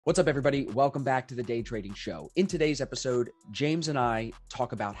What's up, everybody? Welcome back to the Day Trading Show. In today's episode, James and I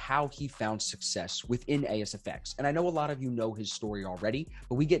talk about how he found success within ASFX. And I know a lot of you know his story already,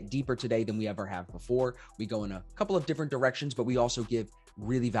 but we get deeper today than we ever have before. We go in a couple of different directions, but we also give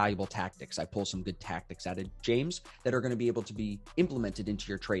really valuable tactics. I pull some good tactics out of James that are going to be able to be implemented into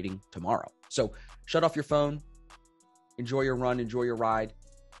your trading tomorrow. So shut off your phone, enjoy your run, enjoy your ride,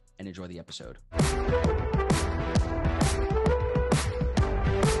 and enjoy the episode.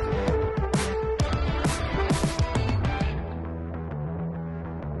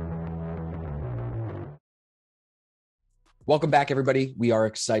 Welcome back, everybody. We are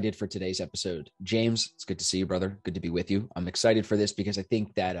excited for today's episode. James, it's good to see you, brother. Good to be with you. I'm excited for this because I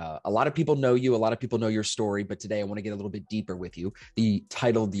think that a lot of people know you. A lot of people know your story, but today I want to get a little bit deeper with you. The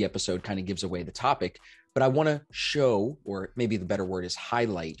title of the episode kind of gives away the topic, but I want to show, or maybe the better word is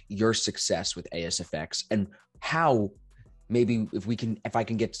highlight, your success with ASFX and how maybe if I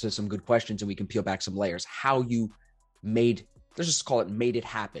can get to some good questions and we can peel back some layers, how you made, let's just call it made it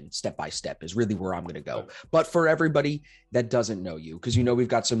happen step by step is really where I'm going to go. But for everybody that doesn't know you, because we've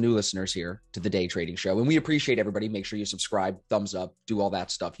got some new listeners here to the Day Trading Show, and we appreciate everybody. Make sure you subscribe, thumbs up, do all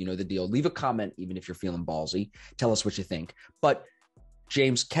that stuff. You know the deal. Leave a comment, even if you're feeling ballsy. Tell us what you think. But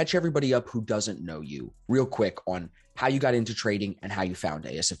James, catch everybody up who doesn't know you real quick on how you got into trading and how you found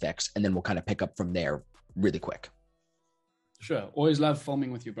ASFX, and then we'll kind of pick up from there really quick. Sure. Always love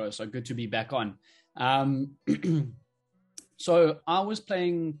filming with you, bro. So good to be back on. So I was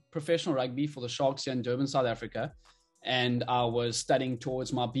playing professional rugby for the Sharks here in Durban, South Africa, and I was studying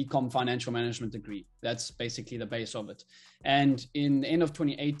towards my BCom financial management degree. That's basically the base of it. And in the end of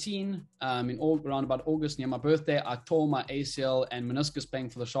 2018, around about August near my birthday, I tore my ACL and meniscus playing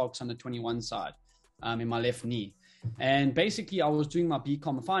for the Sharks under 21 side in my left knee. And basically I was doing my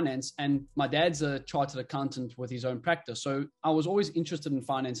BCom finance, and my dad's a chartered accountant with his own practice. So I was always interested in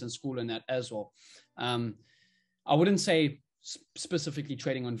finance in school and that as well. I wouldn't say specifically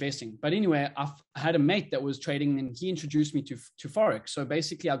trading or investing, but anyway, I had a mate that was trading and he introduced me to Forex. So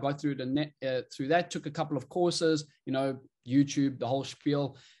basically I got through through that, took a couple of courses, YouTube, the whole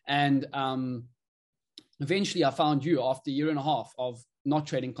spiel. And eventually I found you after a year and a half of not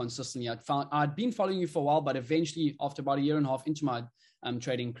trading consistently. I'd been following you for a while, but eventually after about a year and a half into my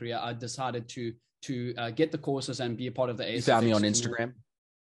trading career, I decided to get the courses and be a part of the ASFX. You found me on Instagram?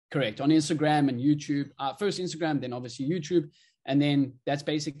 Correct. On Instagram and YouTube, first Instagram, then obviously YouTube. And then that's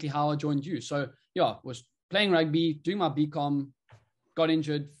basically how I joined you. So yeah, was playing rugby, doing my BCom, got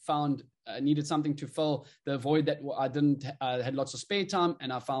injured, found needed something to fill the void that I didn't, had lots of spare time.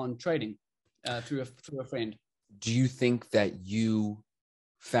 And I found trading through a friend. Do you think that you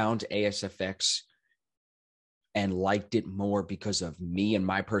found ASFX and liked it more because of me and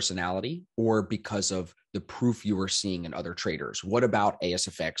my personality, or because of the proof you were seeing in other traders? What about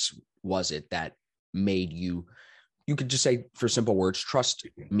ASFX was it that made you could just say, for simple words, trust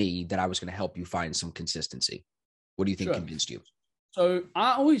me that I was going to help you find some consistency? What do you think convinced you? So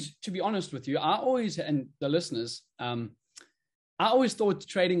I always, to be honest with you, and the listeners, I always thought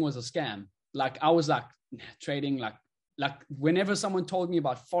trading was a scam. Like I was like trading, like whenever someone told me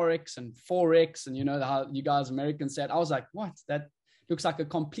about Forex and how you guys Americans said, I was like, what? That looks like a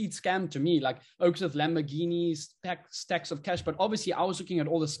complete scam to me, like oaks with Lamborghinis, stacks of cash. But obviously I was looking at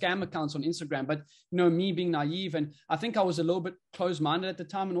all the scam accounts on Instagram, but me being naive, and I think I was a little bit closed-minded at the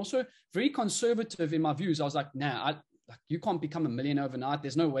time and also very conservative in my views. I was like, nah, you can't become a millionaire overnight.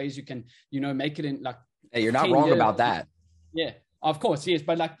 There's no ways you can, make it in like. Hey, you're not wrong years. About that. Yeah, of course. Yes.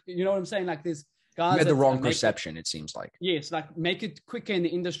 But like, you know what I'm saying? Like there's guys. You had the wrong perception, it seems like. Yes. Like make it quicker in the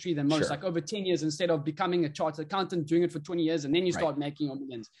industry than most, like over 10 years, instead of becoming a chartered accountant, doing it for 20 years, and then you start making your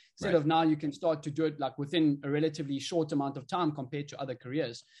millions. Instead of now you can start to do it like within a relatively short amount of time compared to other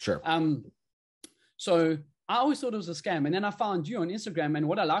careers. Sure. So I always thought it was a scam. And then I found you on Instagram. And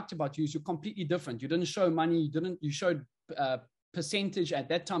what I liked about you is you're completely different. You didn't show money. You showed percentage. At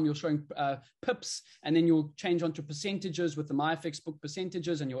that time, you're showing pips, and then you'll change onto percentages with the MyFX book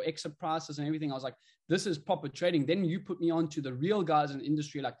percentages and your exit prices and everything. I was like, this is proper trading. Then you put me on to the real guys in the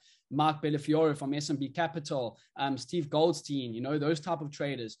industry, like Mark Bellafiore from S&B Capital, Steve Goldstein, those type of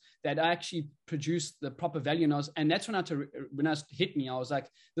traders that actually produce the proper value. And that's when it hit me. I was like,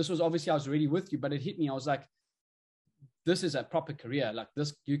 this was obviously, I was already with you, but it hit me. I was like, this is a proper career. Like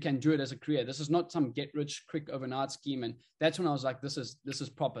this, you can do it as a career. This is not some get rich quick overnight scheme. And that's when I was like, this is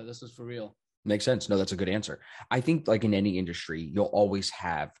proper. This is for real. Makes sense. No, that's a good answer. I think like in any industry, you'll always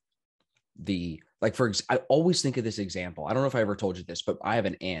have I always think of this example. I don't know if I ever told you this, but I have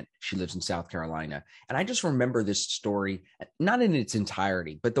an aunt. She lives in South Carolina. And I just remember this story, not in its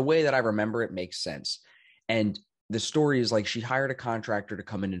entirety, but the way that I remember it makes sense. And the story is like she hired a contractor to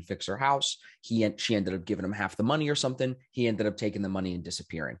come in and fix her house. She ended up giving him half the money or something. He ended up taking the money and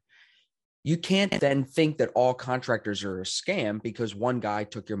disappearing. You can't then think that all contractors are a scam because one guy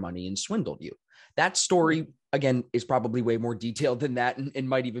took your money and swindled you. That story, again, is probably way more detailed than that and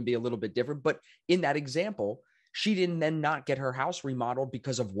might even be a little bit different. But in that example, she didn't then not get her house remodeled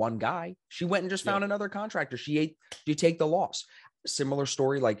because of one guy. She went and just found another contractor. You take the loss. Similar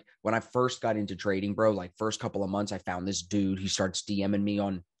story, like when I first got into trading, bro, like first couple of months, I found this dude. He starts DMing me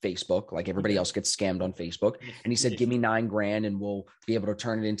on Facebook, like everybody else gets scammed on Facebook. And he said, give me $9,000 and we'll be able to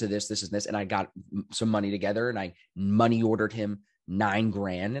turn it into this, this, and this. And I got some money together and I money ordered him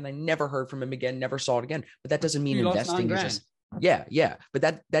 $9,000 and I never heard from him again, never saw it again. But that doesn't mean investing is just, yeah. But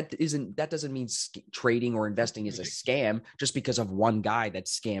that doesn't mean trading or investing is a scam just because of one guy that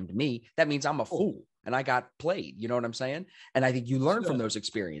scammed me. That means I'm a fool and I got played. You know what I'm saying? And I think you learn from those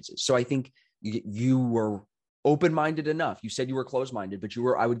experiences. So I think you were open-minded enough. You said you were closed-minded, but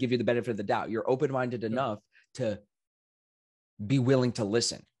I would give you the benefit of the doubt. You're open-minded enough to be willing to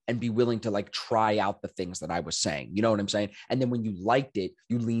listen and be willing to like try out the things that I was saying. You know what I'm saying? And then when you liked it,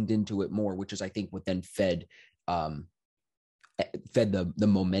 you leaned into it more, which is, I think, what then fed the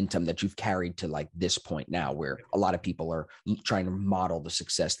momentum that you've carried to like this point now, where a lot of people are trying to model the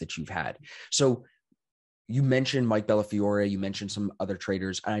success that you've had. So you mentioned Mike Bellafiore, you mentioned some other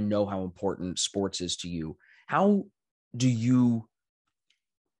traders, and I know how important sports is to you. How do you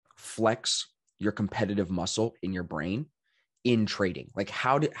flex your competitive muscle in your brain in trading? Like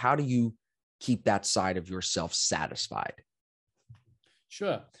how do you keep that side of yourself satisfied?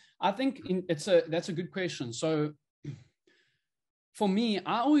 Sure. I think that's a good question. So for me,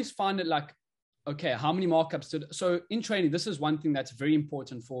 I always find it like, okay, how many markups so in trading, this is one thing that's very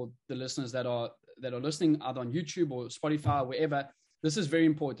important for the listeners that are listening either on YouTube or Spotify or wherever. This is very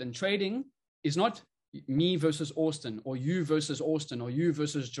important. Trading is not me versus Austin, or you versus Austin, or you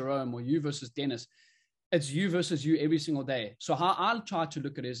versus Jerome, or you versus Dennis. It's you versus you every single day. So how I'll try to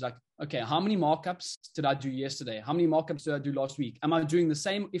look at it is like, okay, how many markups did I do yesterday? How many markups did I do last week? Am I doing the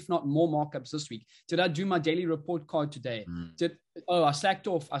same, if not more markups this week? Did I do my daily report card today? I slacked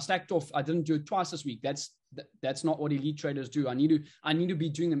off. I didn't do it twice this week. That's not what elite traders do. I need to be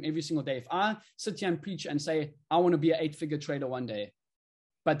doing them every single day. If I sit here and preach and say, I want to be an 8-figure trader one day,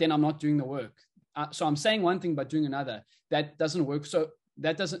 but then I'm not doing the work. So I'm saying one thing, but doing another, that doesn't work. So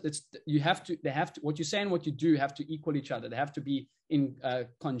that doesn't, what you say and what you do have to equal each other. They have to be in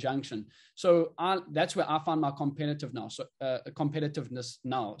conjunction. So that's where I find my competitiveness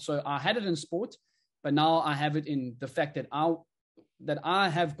now. So I had it in sport, but now I have it in the fact that I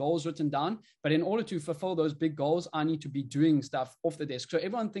have goals written down, but in order to fulfill those big goals, I need to be doing stuff off the desk. So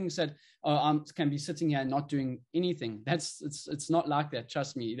everyone thinks that I can be sitting here and not doing anything. It's not like that.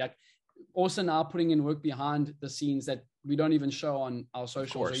 Trust me. Like also now putting in work behind the scenes that we don't even show on our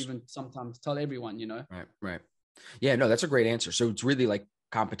socials or even sometimes tell everyone, you know? Right. Yeah, no, that's a great answer. So it's really like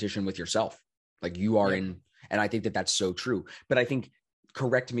competition with yourself. Like you are in, and I think that that's so true. But I think,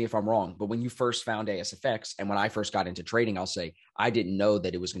 correct me if I'm wrong, but when you first found ASFX and when I first got into trading, I'll say, I didn't know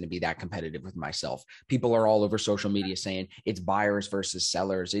that it was going to be that competitive with myself. People are all over social media saying it's buyers versus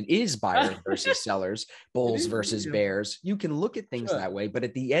sellers. It is buyers versus sellers, bulls versus bears. You can look at things that way, but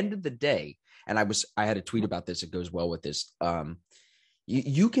at the end of the day, and I had a tweet about this. It goes well with this.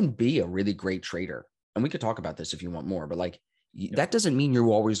 You can be a really great trader, and we could talk about this if you want more, but like that doesn't mean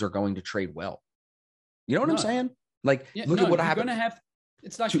you always are going to trade well. You know what I'm saying? Like, look at what happened.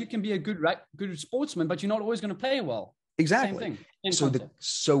 It's like you can be a good sportsman, but you're not always going to play well. Exactly. Same thing.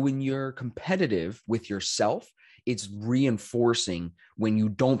 So when you're competitive with yourself, it's reinforcing when you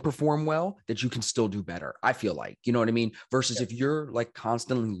don't perform well that you can still do better. I feel like, you know what I mean? Versus if you're like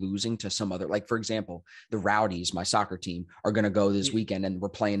constantly losing to some other, like for example, the Rowdies, my soccer team, are going to go this weekend and we're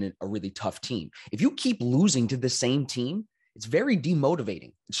playing a really tough team. If you keep losing to the same team, it's very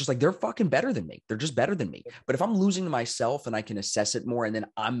demotivating. It's just like, they're fucking better than me. They're just better than me. But if I'm losing to myself and I can assess it more, and then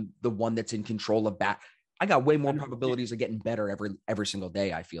I'm the one that's in control of that, I got way more probabilities of getting better every single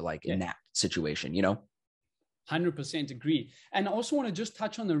day. I feel like in that situation, you know? 100% agree. And I also want to just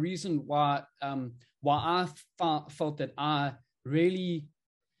touch on the reason why I felt that I really,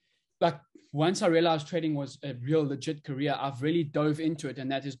 like, once I realized trading was a real legit career, I've really dove into it. And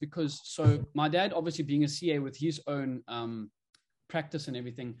that is because, so my dad, obviously being a CA with his own practice and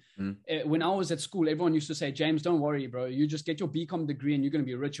everything. Mm. When I was at school, everyone used to say, James, don't worry, bro. You just get your BCom degree and you're going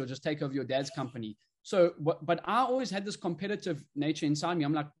to be rich. You'll just take over your dad's company. So, but I always had this competitive nature inside me.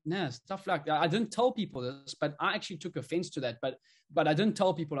 I'm like, nah, stuff like that. I didn't tell people this, but I actually took offense to that. But I didn't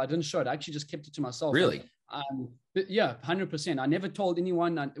tell people. I didn't show it. I actually just kept it to myself. Really? But yeah, 100%. I never told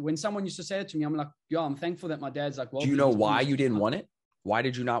anyone. When someone used to say it to me, I'm like, yeah, I'm thankful that my dad's like, well, do you know why you didn't want it? Why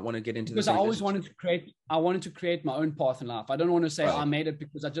did you not want to get into this? Because I always wanted to create my own path in life. I don't want to say I made it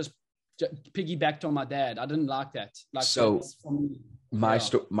because I just piggybacked on my dad. I didn't like that. Like, so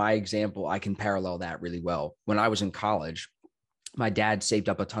my example, I can parallel that really well. When I was in college, my dad saved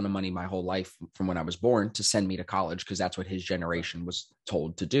up a ton of money my whole life from when I was born to send me to college because that's what his generation was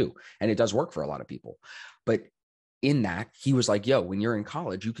told to do. And it does work for a lot of people. But in that, he was like, yo, when you're in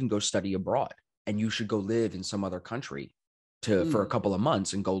college, you can go study abroad and you should go live in some other country for a couple of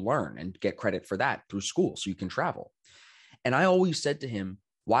months and go learn and get credit for that through school so you can travel. And I always said to him,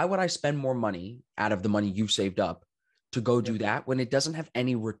 why would I spend more money out of the money you saved up to go do that when it doesn't have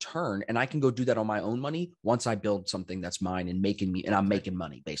any return? And I can go do that on my own money once I build something that's mine and I'm making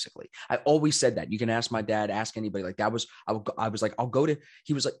money, basically. I always said that. You can ask my dad, ask anybody. Like that was, I was like, I'll go to,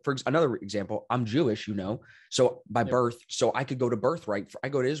 he was like, for another example, I'm Jewish, so by birth, so I could go to birthright. I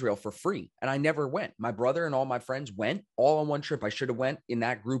go to Israel for free and I never went. My brother and all my friends went all on one trip. I should have went in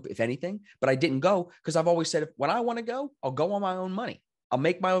that group, if anything, but I didn't go because I've always said, when I want to go, I'll go on my own money. I'll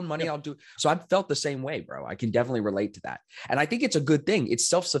make my own money. I'll do. So I've felt the same way, bro. I can definitely relate to that. And I think it's a good thing. It's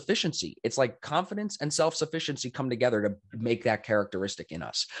self-sufficiency. It's like confidence and self-sufficiency come together to make that characteristic in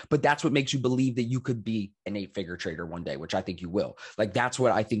us. But that's what makes you believe that you could be an 8-figure trader one day, which I think you will. Like, that's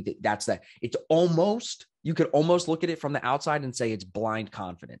what I think that's that. It's almost, you could almost look at it from the outside and say it's blind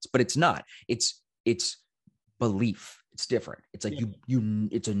confidence, but it's not. It's belief. It's different. It's like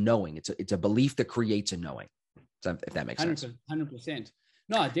it's a knowing. It's a belief that creates a knowing. If that makes sense. 100%.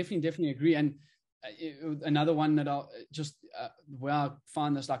 No, I definitely agree. And another one that I'll just where I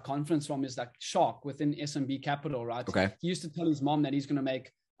find this like confidence from is like Shark within SMB Capital, right? Okay. He used to tell his mom that he's going to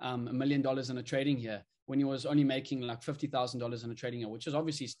make $1 million in a trading year when he was only making like $50,000 in a trading year, which is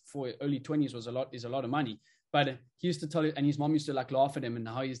obviously for early 20s is a lot of money. But he used to tell it, and his mom used to like laugh at him and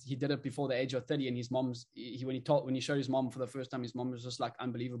how he did it before the age of 30. And his mom's, when he showed his mom for the first time, his mom was just like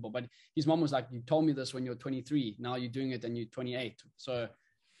unbelievable. But his mom was like, you told me this when you're 23. Now you're doing it and you're 28. So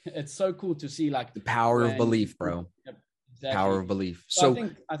it's so cool to see like the power of belief, bro. Yep, exactly. Power of belief. So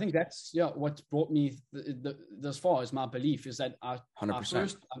I think that's what brought me this far is my belief is that I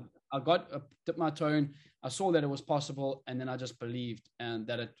 100%. I dipped my toe in. I saw that it was possible, and then I just believed and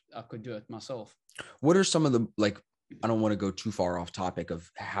that I could do it myself. What are some of the, like, I don't want to go too far off topic of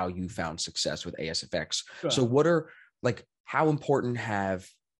how you found success with ASFX. Sure. So what are, like, how important have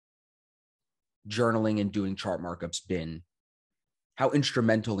journaling and doing chart markups been? How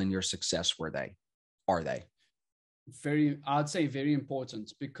instrumental in your success are they? I'd say very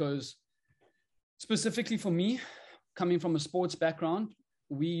important, because specifically for me, coming from a sports background,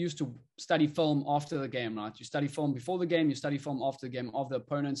 we used to study film after the game, right? You study film before the game, you study film after the game of the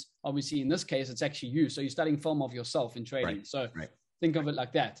opponents. Obviously, in this case, it's actually you. So you're studying film of yourself in trading. Right. So think of it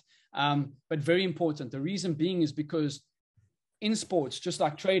like that. But very important. The reason being is because in sports, just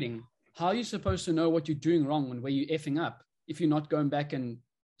like trading, how are you supposed to know what you're doing wrong and where you're effing up if you're not going back and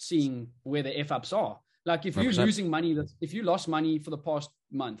seeing where the F-ups are? Like if you're 100%. Losing money, if you lost money for the past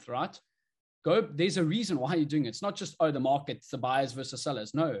month, right? There's a reason why you're doing it. It's not just, the market's the buyers versus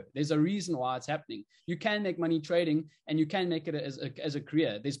sellers. No, there's a reason why it's happening. You can make money trading and you can make it as a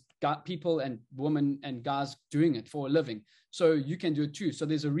career. There's got people and women and guys doing it for a living. So you can do it too. So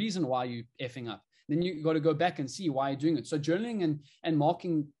there's a reason why you're effing up. Then you got to go back and see why you're doing it. So journaling and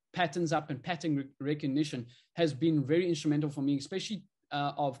marking patterns up and pattern recognition has been very instrumental for me, especially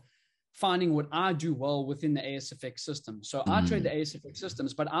of finding what I do well within the ASFX system. So I trade the ASFX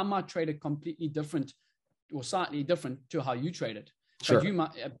systems, but I might trade it completely different or slightly different to how you trade it. Sure.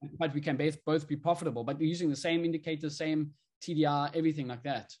 But we can both be profitable, but using the same indicators, same TDR, everything like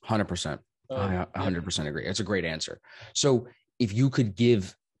that. 100%. I 100% agree. It's a great answer. So if you could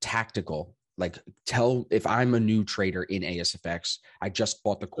give tactical, like if I'm a new trader in ASFX, I just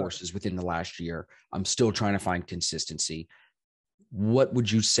bought the courses within the last year, I'm still trying to find consistency. What would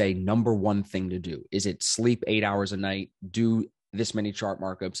you say number one thing to do? Is it sleep 8 hours a night, do this many chart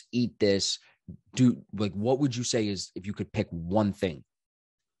markups, eat this, what would you say is, if you could pick one thing?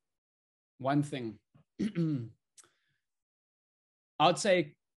 One thing. I'd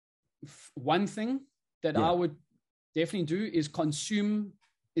say one thing that I would definitely do is consume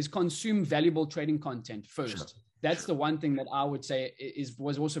valuable trading content first. Sure. that's the one thing that I would say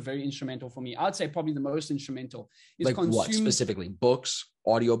was also very instrumental for me. I'd say probably the most instrumental is like what specifically? Books,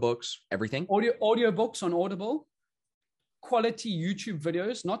 audiobooks, everything? Audiobooks on Audible, quality YouTube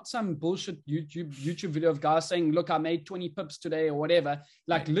videos, not some bullshit YouTube video of guys saying, look, I made 20 pips today or whatever.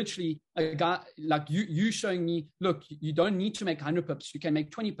 Like literally a guy like you showing me, look, you don't need to make 100 pips. You can make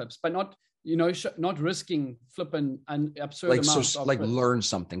 20 pips, but not, not risking flipping an absurd amount. So learn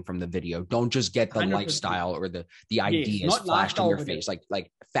something from the video. Don't just get the 100%. Lifestyle or the ideas flashed in your face.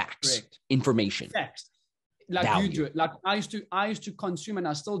 Like facts, correct. Information. Facts. Like value. You do it. Like I used to consume, and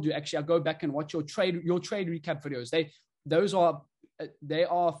I still do. Actually, I go back and watch your trade recap videos. They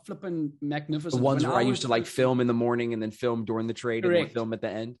are flipping magnificent. The ones where I used to like film in the morning and then film during the trade, correct. And then film at the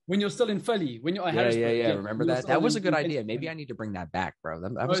end. When you're still in Philly, when you're yeah. Remember that? That was a good idea. Maybe I need to bring that back, bro.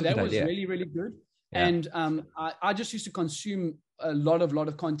 That was a good idea. Really, really good. Yeah. And I just used to consume a lot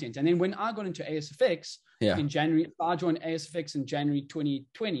of content. And then when I got into ASFX in January, I joined ASFX in January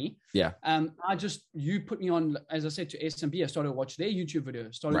 2020. Yeah. You put me on, as I said, to SMB. I started to watch their YouTube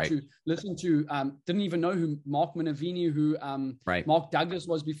videos, started to listen to, didn't even know who Mark Minervini, who Mark Douglas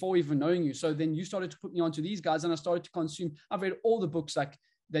was before even knowing you. So then you started to put me onto these guys and I started to consume. I've read all the books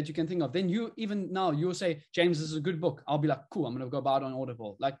that you can think of. Then you'll say, James, this is a good book. I'll be like, cool, I'm going to go buy it on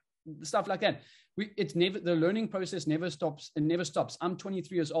Audible. Like stuff like that. The learning process never stops. It never stops. I'm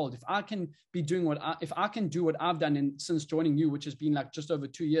 23 years old. If I can do what I've done since joining you, which has been like just over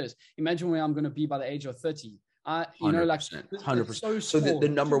 2 years, imagine where I'm going to be by the age of 30. 100%. So the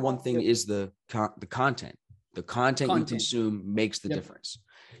number one thing is the content. The content you consume makes the difference.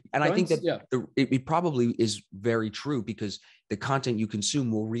 And I think that it probably is very true because the content you consume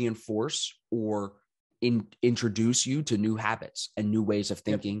will reinforce or introduce you to new habits and new ways of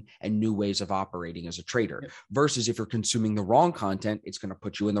thinking and new ways of operating as a trader versus if you're consuming the wrong content, it's going to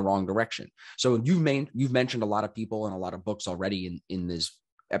put you in the wrong direction. So you've mentioned a lot of people and a lot of books already in this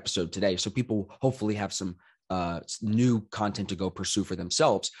episode today. So people hopefully have some new content to go pursue for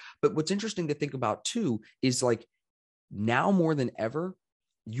themselves. But what's interesting to think about too, is like now more than ever,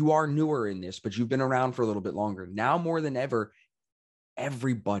 you are newer in this, but you've been around for a little bit longer. Now more than ever,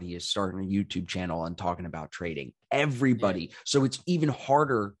 everybody is starting a YouTube channel and talking about trading. Everybody. Yeah. So it's even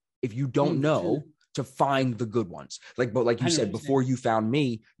harder if you don't know to find the good ones. But like you 100%. Said, before you found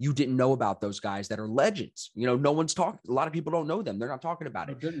me, you didn't know about those guys that are legends. No one's talking. A lot of people don't know them. They're not talking about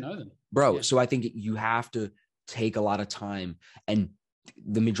it. I didn't know them. Bro. Yeah. So I think you have to take a lot of time, and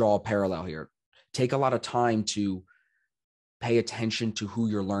let me draw a parallel here. Take a lot of time to pay attention to who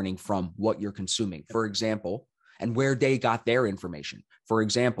you're learning from, what you're consuming. For example, and where they got their information. For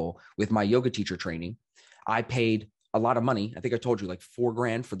example, with my yoga teacher training, I paid a lot of money. I think I told you like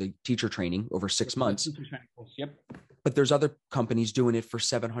 $4,000 for the teacher training over 6 months. Yep. But there's other companies doing it for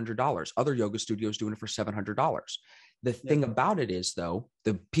 $700. Other yoga studios doing it for $700. The thing about it is, though,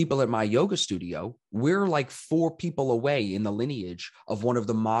 the people at my yoga studio, we're like 4 people away in the lineage of one of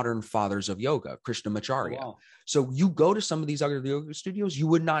the modern fathers of yoga, Krishnamacharya. Oh, wow. So you go to some of these other yoga studios, you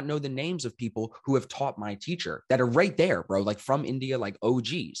would not know the names of people who have taught my teacher that are right there, bro, like from India, like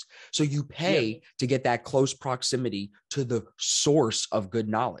OGs. So you pay to get that close proximity to the source of good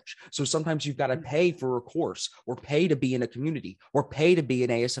knowledge. So sometimes you've got to pay for a course or pay to be in a community or pay to be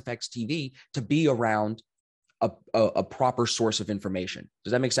in ASFX TV to be around a proper source of information.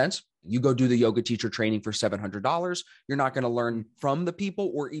 Does that make sense? You go do the yoga teacher training for $700. You're not going to learn from the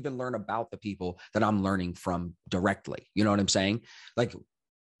people or even learn about the people that I'm learning from directly. You know what I'm saying? Like,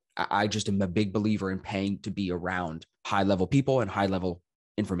 I just am a big believer in paying to be around high level people and high level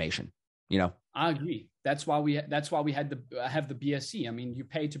information. I agree. That's why we have the BSc. I mean, you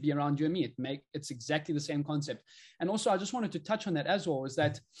pay to be around you and me. It's exactly the same concept. And also, I just wanted to touch on that as well, is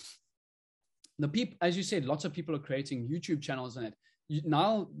that the people, as you said, lots of people are creating YouTube channels on it.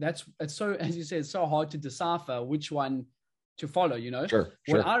 It's so, as you said, it's so hard to decipher which one to follow, Sure.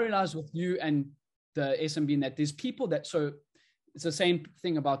 What I realized with you and the SMB, in that there's people so it's the same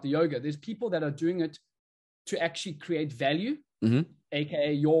thing about the yoga. There's people that are doing it to actually create value,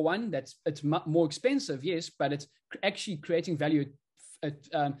 aka your one. It's more expensive, yes, but it's actually creating value. It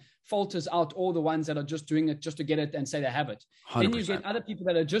filters out all the ones that are just doing it just to get it and say they have it. 100%. Then you get other people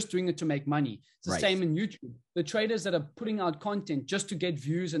that are just doing it to make money. It's the same in YouTube. The traders that are putting out content just to get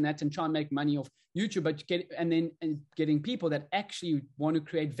views and that and try and make money off YouTube, but getting people that actually want to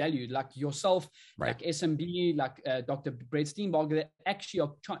create value, like yourself, like SMB, like Dr. Brett Steenbarger, that actually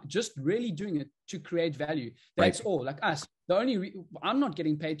are just really doing it to create value. That's all. Like us. I'm not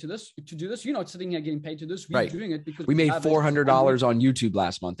getting paid to do this. You're not sitting here getting paid to this. We're doing it because we made $400 on YouTube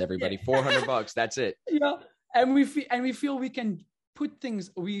last month. Everybody, $400. That's it. And we feel we can put things,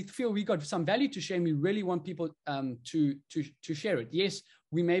 we feel we got some value to share, and we really want people to share it. Yes,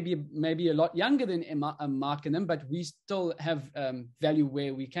 we may be a lot younger than Mark and them, but we still have value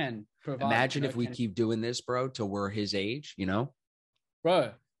where we can provide. Imagine if we keep doing this, bro, till we're his age,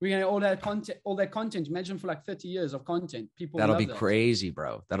 bro. We're gonna all that content. Imagine for like 30 years of content. People that'll be crazy,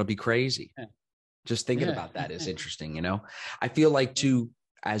 bro. That'll be crazy. Yeah. Just thinking about that is interesting. I feel like too,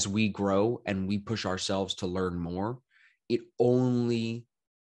 as we grow and we push ourselves to learn more, it only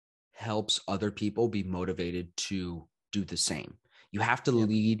helps other people be motivated to do the same. You have to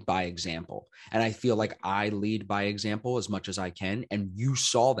lead by example. And I feel like I lead by example as much as I can. And you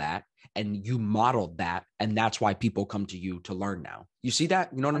saw that and you modeled that. And that's why people come to you to learn now. You see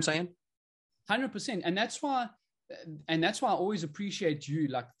that? You know what I'm saying? 100%. And that's why I always appreciate you.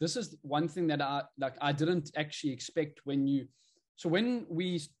 Like, this is one thing that I didn't actually expect when I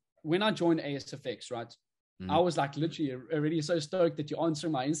joined ASFX, right? I was like literally already so stoked that you're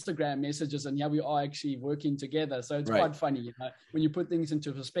answering my Instagram messages, and we are actually working together. So it's quite funny, when you put things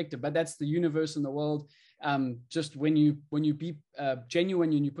into perspective. But that's the universe and the world. Just when you be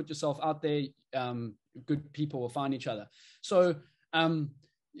genuine and you put yourself out there, good people will find each other. So I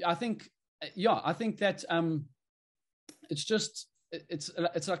think that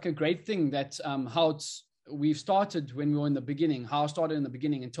it's like a great thing that how we've started when we were in the beginning, how I started in the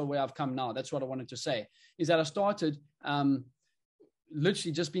beginning until where I've come now. That's what I wanted to say, is that I started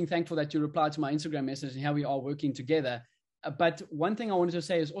literally just being thankful that you replied to my Instagram message and how we are working together. But one thing I wanted to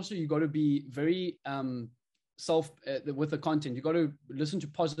say is also, you got to be very with the content. You got to listen to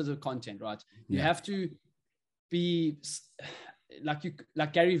positive content, right? You have to be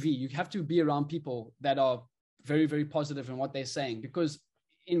like Gary Vee. You have to be around people that are very, very positive in what they're saying, because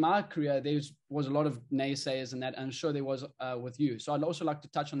in my career, there was a lot of naysayers and that, I'm sure there was with you. So I'd also like to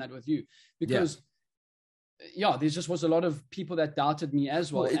touch on that with you, because there just was a lot of people that doubted me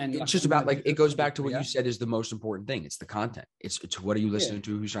as well. And it's just about it goes back to what you said is the most important thing. It's the content. It's what are you listening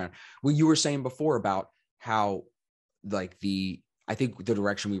to? Who's trying? What you were saying before about how I think the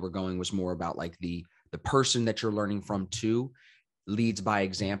direction we were going was more about like the person that you're learning from too leads by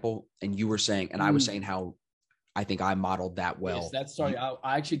example. And you were saying, and I was saying how I think I modeled that well. Yes, I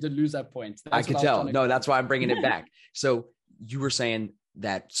actually did lose that point. I could tell. No, that's why I'm bringing it back. So you were saying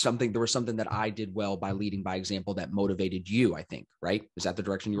that there was something that I did well by leading by example that motivated you, I think, right? Is that the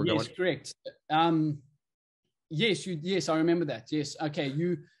direction you were going? Yes, correct. Yes, I remember that. Yes. Okay.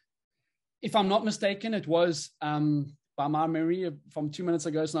 If I'm not mistaken, it was, by my memory from 2 minutes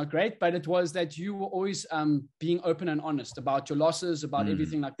ago, it's not great, but it was that you were always being open and honest about your losses, about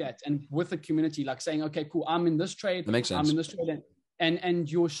everything like that. And with the community, like saying, okay, cool, I'm in this trade. That makes sense. I'm in this trade.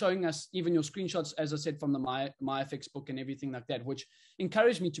 And you're showing us even your screenshots, as I said, from the MyFX book and everything like that, which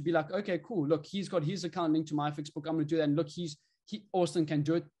encouraged me to be like, okay, cool. Look, he's got his account linked to MyFX book. I'm going to do that. And look, Austin can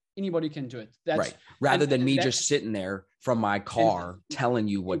do it. Anybody can do it. That's right. Rather than me just sitting there from my car telling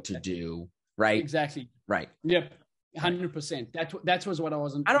you what to do. Right. Exactly. Right. Yep. 100%. That was what I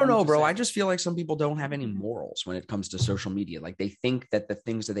wasn't. I don't know, bro. I just feel like some people don't have any morals when it comes to social media. Like, they think that the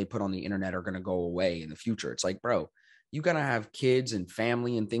things that they put on the internet are going to go away in the future. It's like, bro, you got to have kids and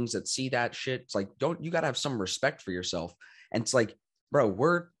family and things that see that shit. It's like, you got to have some respect for yourself. And it's like, bro,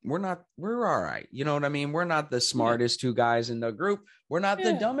 we're all right. You know what I mean? We're not the smartest two guys in the group. We're not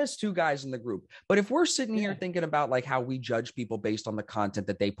the dumbest two guys in the group. But if we're sitting here thinking about like how we judge people based on the content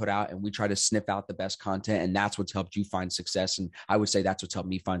that they put out, and we try to sniff out the best content, and that's what's helped you find success. And I would say that's what's helped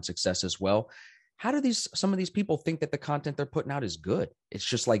me find success as well. How do some of these people think that the content they're putting out is good? It's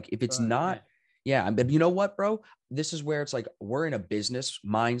just like, if it's not, but you know what, bro? This is where it's like, we're in a business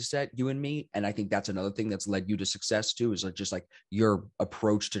mindset, you and me. And I think that's another thing that's led you to success too, is like, just like your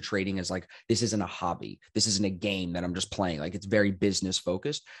approach to trading is like, this isn't a hobby. This isn't a game that I'm just playing. Like, it's very business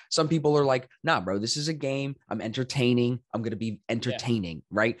focused. Some people are like, nah, bro, this is a game. I'm entertaining. I'm going to be entertaining,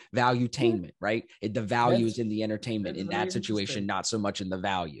 right? Valuetainment, right? The value is in the entertainment in that situation, not so much in the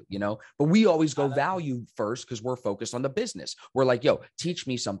value, but we always go value first because we're focused on the business. We're like, yo, teach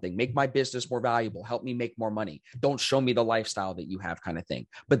me something, make my business more valuable, help me make more money. Don't show me the lifestyle that you have, kind of thing.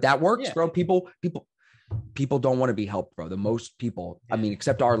 But that works, bro. People don't want to be helped, bro. The most people, I mean,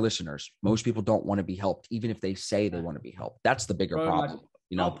 except our listeners, most people don't want to be helped, even if they say they want to be helped. That's the bigger problem.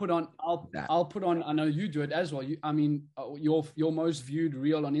 I'll put on, I know you do it as well. Your most viewed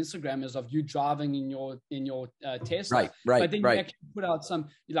reel on Instagram is of you driving in your Tesla. Right. But then you actually put out some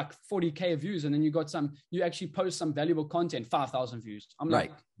like 40K views, and then you actually post some valuable content, 5,000 views. I'm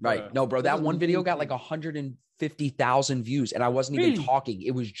like, right. No, bro, that one video got like 150,000 views, and I wasn't even talking.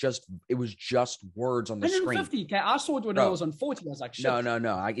 It was just words on the screen. 150K. I saw it when I was on 40. I was like, shit.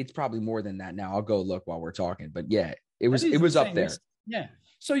 No. It's probably more than that now. I'll go look while we're talking. But yeah, it was up there. Yeah.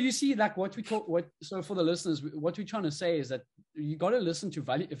 So you see, like so for the listeners, what we're trying to say is that you got to listen to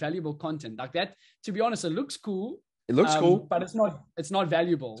valuable content like that. To be honest, it looks cool. It looks cool, but it's not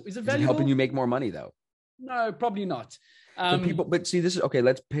valuable. Is it valuable? Is it helping you make more money though? No, probably not. But see, this is okay.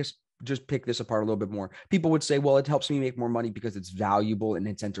 Let's just pick this apart a little bit more. People would say, well, it helps me make more money because it's valuable and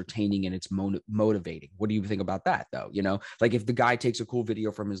it's entertaining and it's motivating. What do you think about that though? You know, like if the guy takes a cool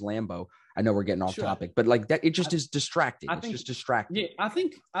video from his Lambo, I know we're getting off topic, but like that, it just is distracting. It's just distracting. Yeah. I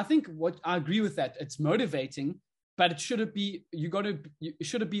think what I agree with that. It's motivating, but it shouldn't be,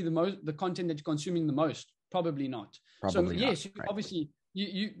 should it be the content that you're consuming the most? Probably not. Probably so yes, right. Obviously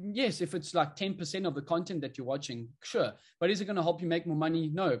yes, if it's like 10% of the content that you're watching, sure. But is it going to help you make more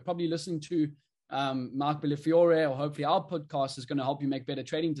money? No, probably listening to Mark Bellafiore or hopefully our podcast is going to help you make better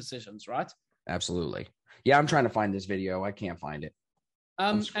trading decisions, right? Absolutely. Yeah, I'm trying to find this video. I can't find it.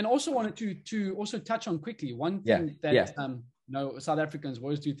 And also wanted to also touch on quickly one thing that no, South Africans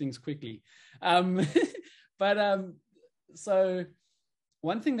always do things quickly. So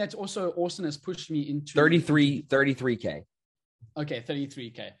one thing that's also Austin has pushed me into 33K. Okay,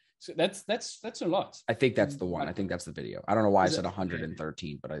 33K. So that's a lot. I think that's the one. I think that's the video. I don't know why I said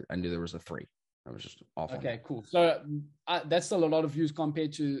 113, but I knew there was a 3. I was just off. Okay, cool. So that's still a lot of views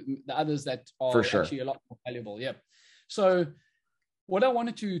compared to the others that are actually a lot more valuable. Yep. So what I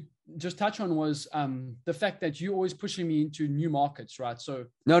wanted to just touch on was the fact that you're always pushing me into new markets, right? So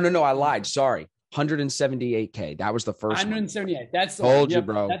no, I lied. Sorry. 178K. That was the first 178. One. That's the Told you,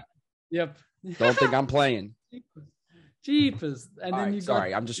 bro. Yep. Don't think I'm playing. Jeepers. And then you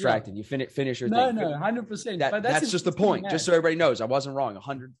sorry, I'm distracted. You finish your thing. No, 100%. That's just the point. Just so everybody knows, I wasn't wrong.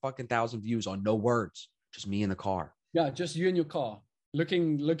 100,000 views on no words. Just me in the car. Yeah, just you in your car.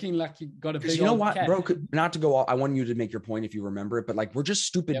 Looking like you got a big you know what, cat. bro? Not to go off, I want you to make your point if you remember it, but like we're just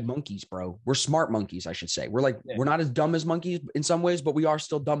stupid monkeys, bro. We're smart monkeys, I should say. We're like we're not as dumb as monkeys in some ways, but we are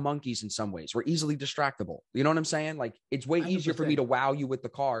still dumb monkeys in some ways. We're easily distractible. You know what I'm saying? Like it's way 100%. Easier for me to wow you with the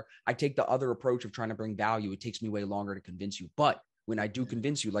car. I take the other approach of trying to bring value. It takes me way longer to convince you. But when I do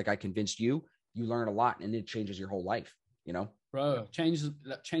convince you, like I convinced you, you learn a lot and it changes your whole life, you know? Bro,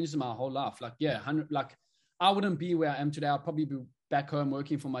 changes my whole life. Like, yeah, I wouldn't be where I am today. I'll probably be back home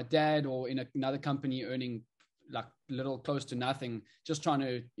working for my dad or in another company earning like little close to nothing, just trying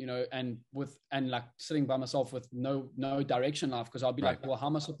to, you know, and like sitting by myself with no direction life. Cause I'll be like, well, how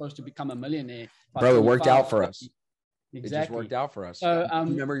am I supposed to become a millionaire? Bro, it worked out for us. Exactly. It just worked out for us. So, do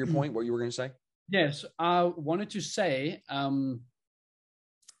you remember your point, what you were going to say? Yes. I wanted to say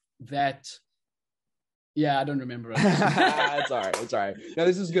that, yeah, I don't remember it. It's all right. No,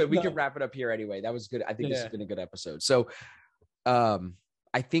 this is good. We can wrap it up here anyway. That was good. I think this has been a good episode. So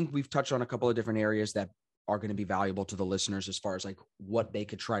I think we've touched on a couple of different areas that are going to be valuable to the listeners as far as like what they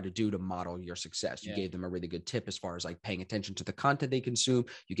could try to do to model your success. You gave them a really good tip as far as like paying attention to the content they consume.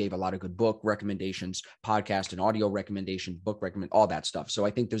 You gave a lot of good book recommendations, podcast and audio recommendations, all that stuff. So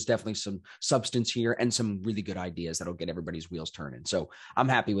I think there's definitely some substance here and some really good ideas that'll get everybody's wheels turning. So I'm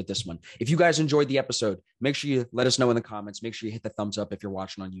happy with this one. If you guys enjoyed the episode, make sure you let us know in the comments. Make sure you hit the thumbs up if you're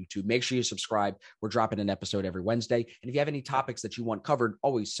watching on YouTube. Make sure you subscribe. We're dropping an episode every Wednesday. And if you have any topics that you want covered,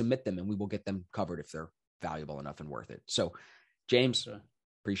 always submit them and we will get them covered if they're valuable enough and worth it. So James,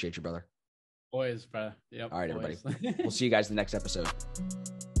 appreciate you, brother. Always, brother. Yep. All right, everybody. We'll see you guys in the next episode.